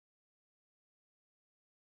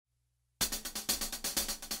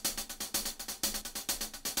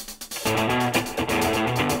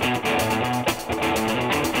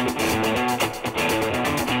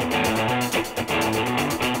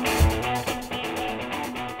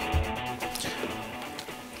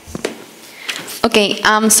Okay,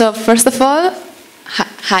 so first of all,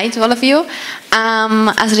 hi to all of you.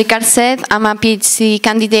 As Ricard said, I'm a PhD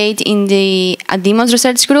candidate in the Dimmons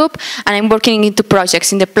research group, and I'm working in two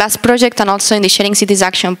projects, in the PLUS project and also in the Sharing Cities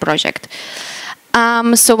Action project.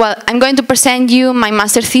 Well, I'm going to present you my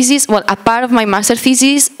master thesis, well, a part of my master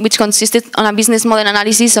thesis, which consisted on a business model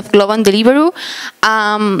analysis of Glovo and Deliveroo.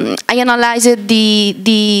 I analyzed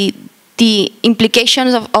the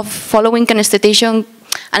implications of following a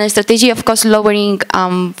strategy of cost-lowering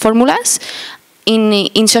formulas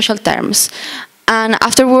in social terms. And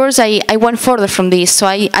afterwards, I went further from this. So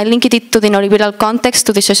I linked it to the neoliberal context,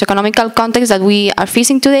 to the socioeconomical context that we are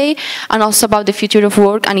facing today, and also about the future of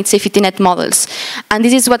work and its safety net models. And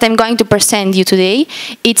this is what I'm going to present you today.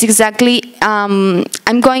 It's exactly, I'm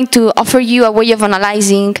going to offer you a way of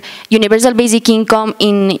analyzing universal basic income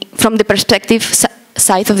from the perspective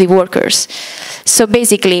side of the workers. So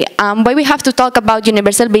basically, why we have to talk about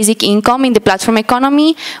universal basic income in the platform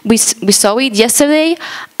economy, we saw it yesterday.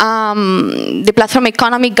 The platform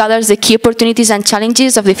economy gathers the key opportunities and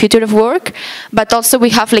challenges of the future of work, but also we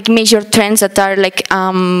have like major trends that are like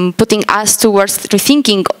putting us towards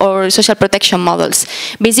rethinking our social protection models.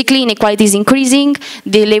 Basically, inequality is increasing,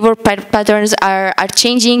 the labor patterns are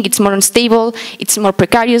changing, it's more unstable, it's more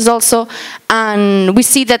precarious also, and we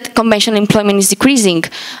see that conventional employment is decreasing.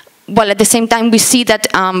 While at the same time we see that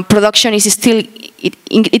production is still,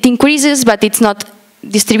 it increases, but it's not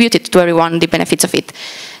distributed to everyone, the benefits of it.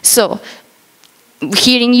 So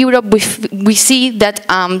here in Europe, we see that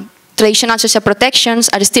traditional social protections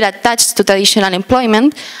are still attached to traditional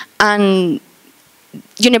employment, and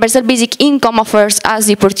universal basic income offers us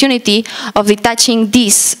the opportunity of detaching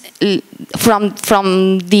this from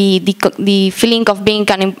the feeling of being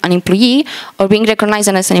an employee or being recognized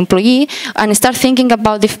as an employee, and start thinking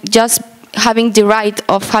about just having the right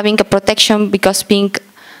of having a protection because being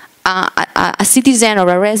a citizen or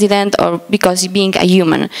a resident, or because being a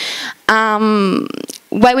human.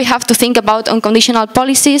 Why we have to think about unconditional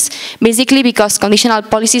policies? Basically because conditional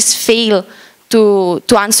policies fail to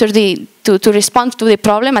answer to respond to the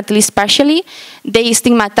problem, at least partially. They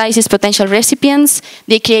stigmatize its potential recipients,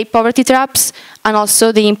 they create poverty traps, and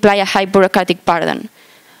also they imply a high bureaucratic burden.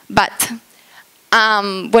 But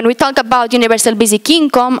when we talk about universal basic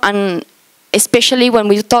income, and especially when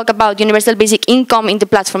we talk about universal basic income in the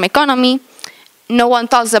platform economy, no one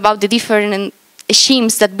talks about the different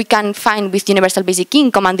schemes that we can find with universal basic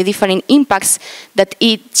income and the different impacts that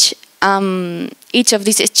each of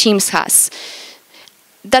these schemes has.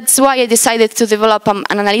 That's why I decided to develop an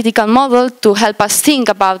analytical model to help us think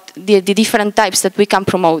about the different types that we can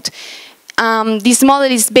promote. This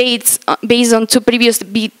model is based on two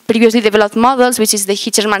previously developed models, which is the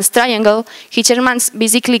Hitcherman's triangle. Hitcherman's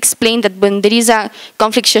basically explained that when there is a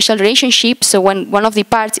conflict social relationship, so when one of the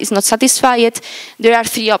parts is not satisfied, there are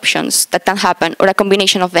three options that can happen, or a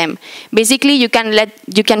combination of them. Basically, you can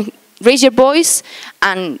raise your voice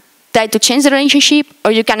and try to change the relationship,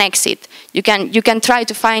 or you can exit. You can try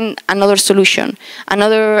to find another solution,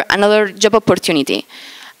 another job opportunity.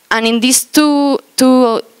 And in these two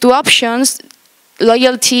options,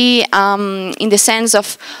 loyalty in the sense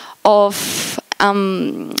of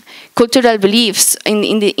cultural beliefs,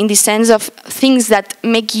 in the sense of things that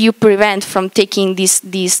make you prevent from taking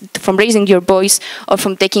from raising your voice or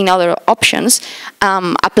from taking other options,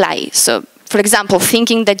 apply. So, for example,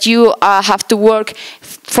 thinking that you have to work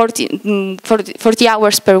 40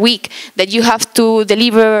 hours per week, that you have to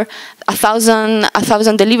deliver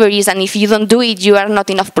 1,000 deliveries, and if you don't do it, you are not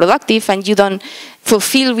enough productive and you don't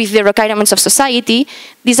fulfill with the requirements of society,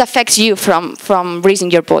 this affects you from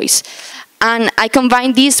raising your voice. And I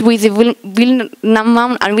combine this with the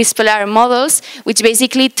Wilnam and Wispelar models, which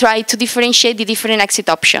basically try to differentiate the different exit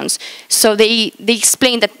options. So they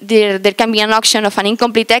explain that there can be an option of an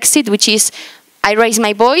incomplete exit, which is I raise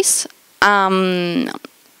my voice, and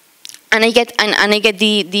I get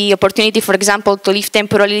the opportunity, for example, to leave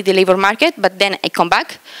temporarily the labor market, but then I come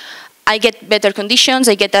back. I get better conditions.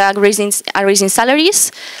 I get a raise in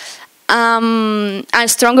salaries. And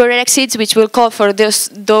stronger exits, which will call for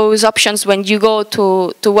those options when you go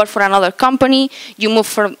to work for another company, you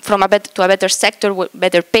move to a better sector,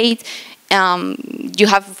 better paid, you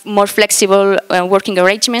have more flexible working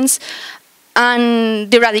arrangements,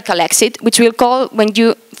 and the radical exit, which will call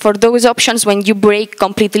for those options when you break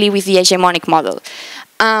completely with the hegemonic model.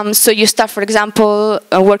 So you start, for example,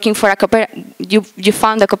 working for a cooperative, you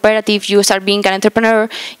found a cooperative, you start being an entrepreneur,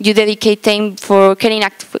 you dedicate time for caring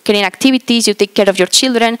activities, you take care of your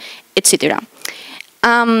children, etc.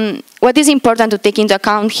 What is important to take into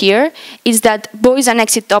account here is that voice and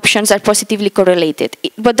exit options are positively correlated.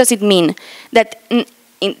 What does it mean? That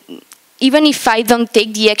even if I don't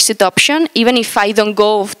take the exit option, even if I don't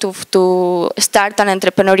go to start an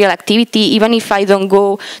entrepreneurial activity, even if I don't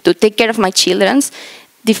go to take care of my children,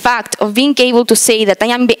 the fact of being able to say that I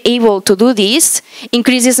am able to do this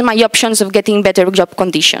increases my options of getting better job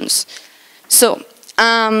conditions. So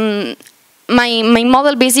my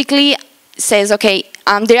model basically says, okay,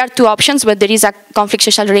 there are two options, but there is a conflict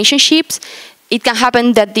social relationships. It can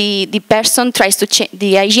happen that the person tries to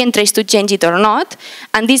the agent tries to change it or not,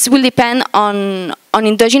 and this will depend on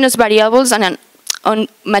endogenous variables and on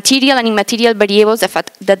material and immaterial variables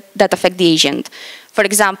that affect the agent. For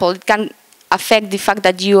example, it can affect the fact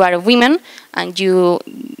that you are a woman and you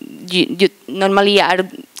normally are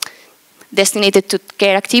destined to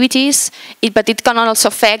care activities, but it can also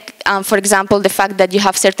affect, for example, the fact that you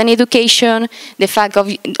have certain education, the fact of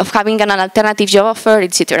having an alternative job offer,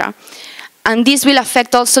 etc. And this will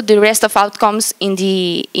affect also the rest of outcomes in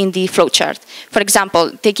the flowchart. For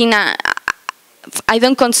example, I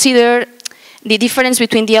don't consider the difference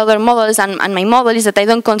between the other models and my model is that I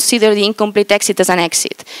don't consider the incomplete exit as an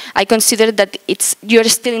exit. I consider that you're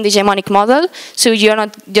still in the hegemonic model, so you're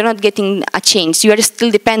not getting a change. You are still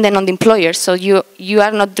dependent on the employer, so you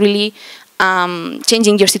are not really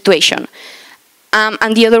changing your situation.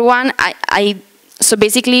 And the other one, so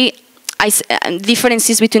basically,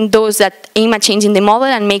 differences between those that aim at changing the model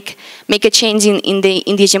and make a change in the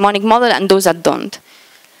hegemonic model and those that don't.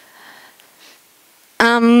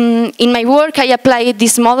 In my work, I apply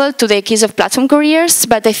this model to the case of platform careers,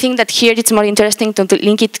 but I think that here it's more interesting to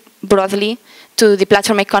link it broadly to the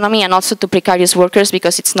platform economy and also to precarious workers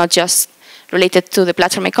because it's not just related to the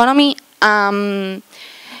platform economy.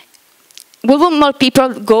 Will more people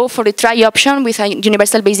go for the try option with a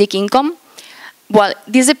universal basic income? Well,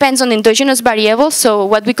 this depends on endogenous variables, so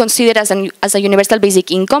what we consider as a universal basic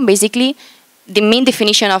income, basically the main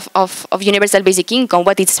definition of universal basic income,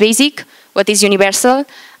 what is basic, what is universal,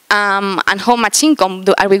 and how much income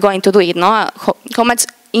are we going to do it, no? How much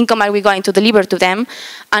income are we going to deliver to them,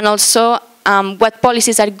 and also what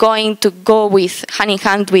policies are going to go with hand in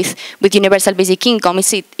hand with universal basic income.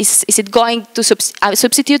 Is it going to a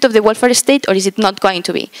substitute of the welfare state, or is it not going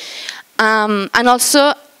to be? And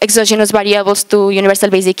also exogenous variables to universal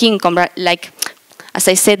basic income, like, as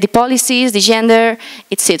I said, the policies, the gender,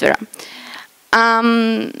 etc.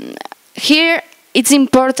 Here, it's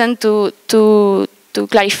important to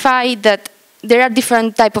clarify that there are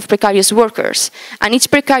different types of precarious workers, and each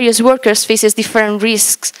precarious worker faces different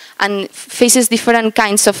risks and faces different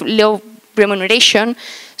kinds of low remuneration,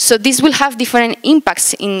 so this will have different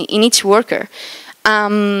impacts in each worker.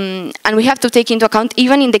 And we have to take into account,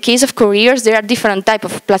 even in the case of careers, there are different types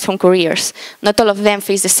of platform careers. Not all of them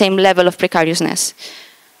face the same level of precariousness.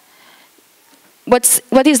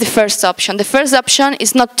 What is the first option? The first option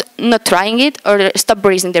is not trying it or stop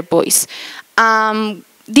raising their voice.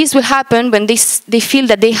 This will happen when they feel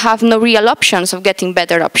that they have no real options of getting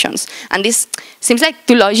better options. And this seems like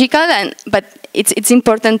too logical, but it's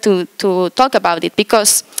important to talk about it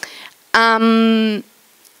because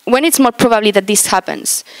when it's more probably that this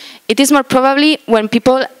happens? It is more probably when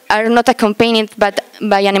people are not accompanied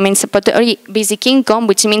by an emancipatory basic income,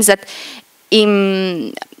 which means that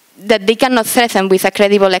that they cannot threaten with a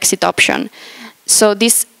credible exit option. So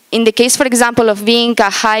this, in the case, for example, of being a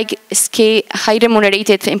high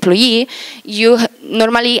remunerated employee, you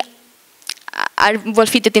normally are well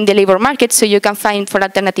fitted in the labor market, so you can find for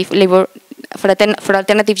alternative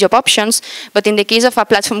job options. But in the case of a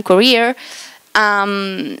platform career,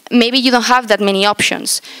 maybe you don't have that many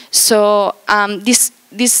options. So this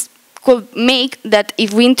could make that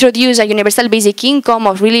if we introduce a universal basic income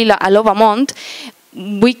of really a low amount,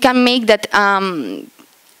 we can make that the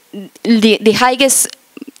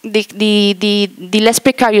less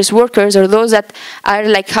precarious workers, or those that are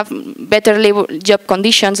have better labor job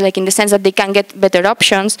conditions, like in the sense that they can get better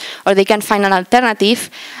options or they can find an alternative,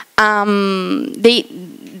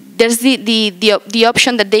 there's the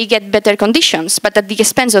option that they get better conditions, but at the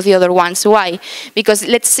expense of the other ones. Why? Because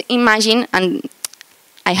let's imagine, and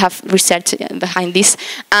I have research behind this,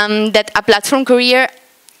 that a platform career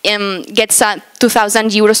gets 2,000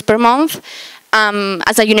 euros per month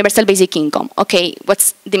as a universal basic income. Okay,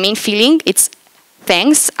 what's the main feeling? It's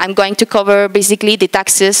thanks, I'm going to cover basically the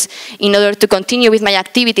taxes in order to continue with my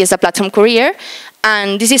activity as a platform career,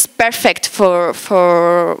 and this is perfect for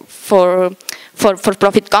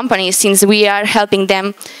profit companies, since we are helping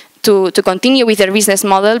them to continue with their business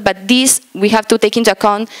model, but this we have to take into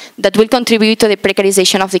account that will contribute to the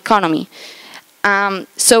precarization of the economy.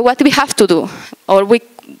 So what we have to do, or we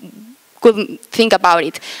could think about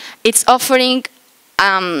it, it's offering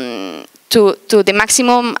to the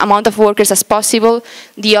maximum amount of workers as possible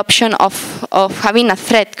the option of having a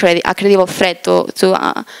credible threat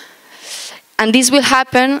and this will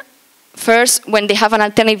happen first when they have an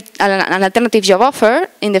alternative job offer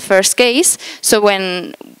in the first case. So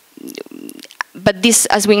but this,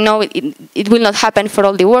 as we know, it will not happen for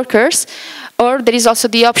all the workers. Or there is also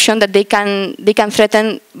the option that they can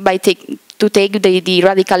threaten to take the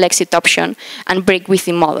radical exit option and break with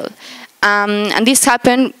the model. And this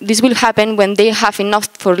will happen when they have enough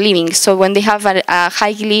for living. So when they have a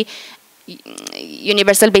highly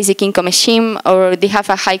universal basic income scheme, or they have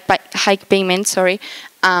a high payment, sorry,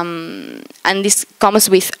 and this comes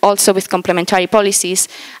also with complementary policies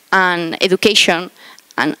and education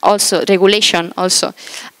and also regulation also.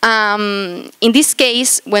 In this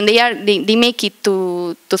case, when they make it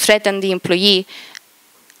to threaten the employee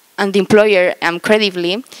and the employer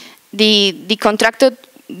credibly, the contracted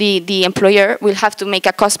the employer will have to make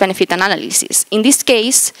a cost-benefit analysis. In this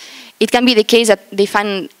case, it can be the case that they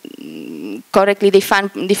find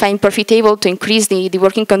profitable to increase the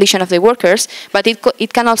working condition of the workers, but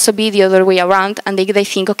it can also be the other way around, and they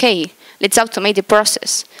think, okay, let's automate the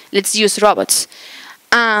process, let's use robots.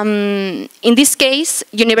 In this case,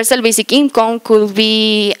 universal basic income could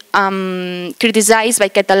be criticized by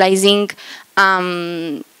catalyzing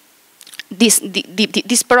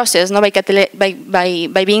this process, no, by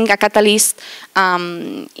being a catalyst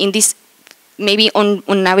in this maybe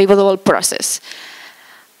unavoidable process.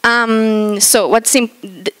 So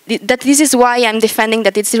this is why I'm defending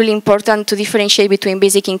that it's really important to differentiate between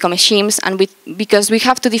basic income schemes, and because we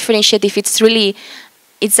have to differentiate if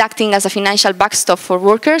it's acting as a financial backstop for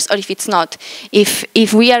workers or if it's not.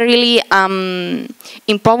 If we are really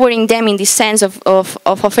empowering them in the sense of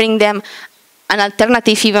offering them an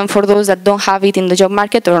alternative even for those that don't have it in the job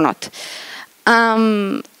market or not.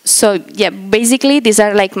 So yeah, basically these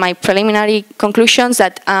are like my preliminary conclusions,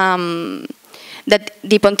 that that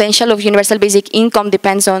the potential of universal basic income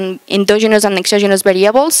depends on endogenous and exogenous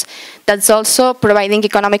variables. That's also providing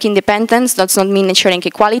economic independence. Does not mean ensuring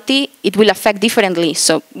equality. It will affect differently.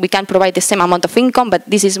 So we can provide the same amount of income, but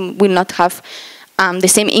this will not have the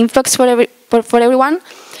same influx for everyone.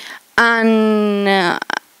 And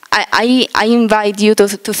I invite you to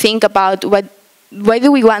think about why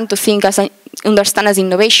do we want to understand as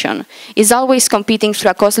innovation? Is always competing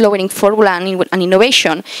through a cost-lowering formula and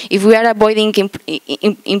innovation. If we are avoiding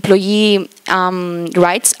employee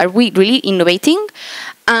rights, are we really innovating?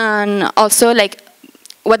 And also, like,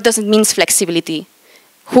 what does it mean flexibility?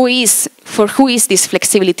 For who is this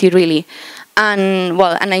flexibility really? And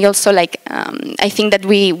well, and I also I think that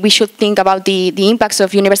we should think about the impacts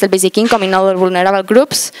of universal basic income in other vulnerable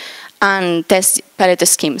groups and test pilot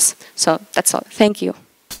schemes. So that's all. Thank you.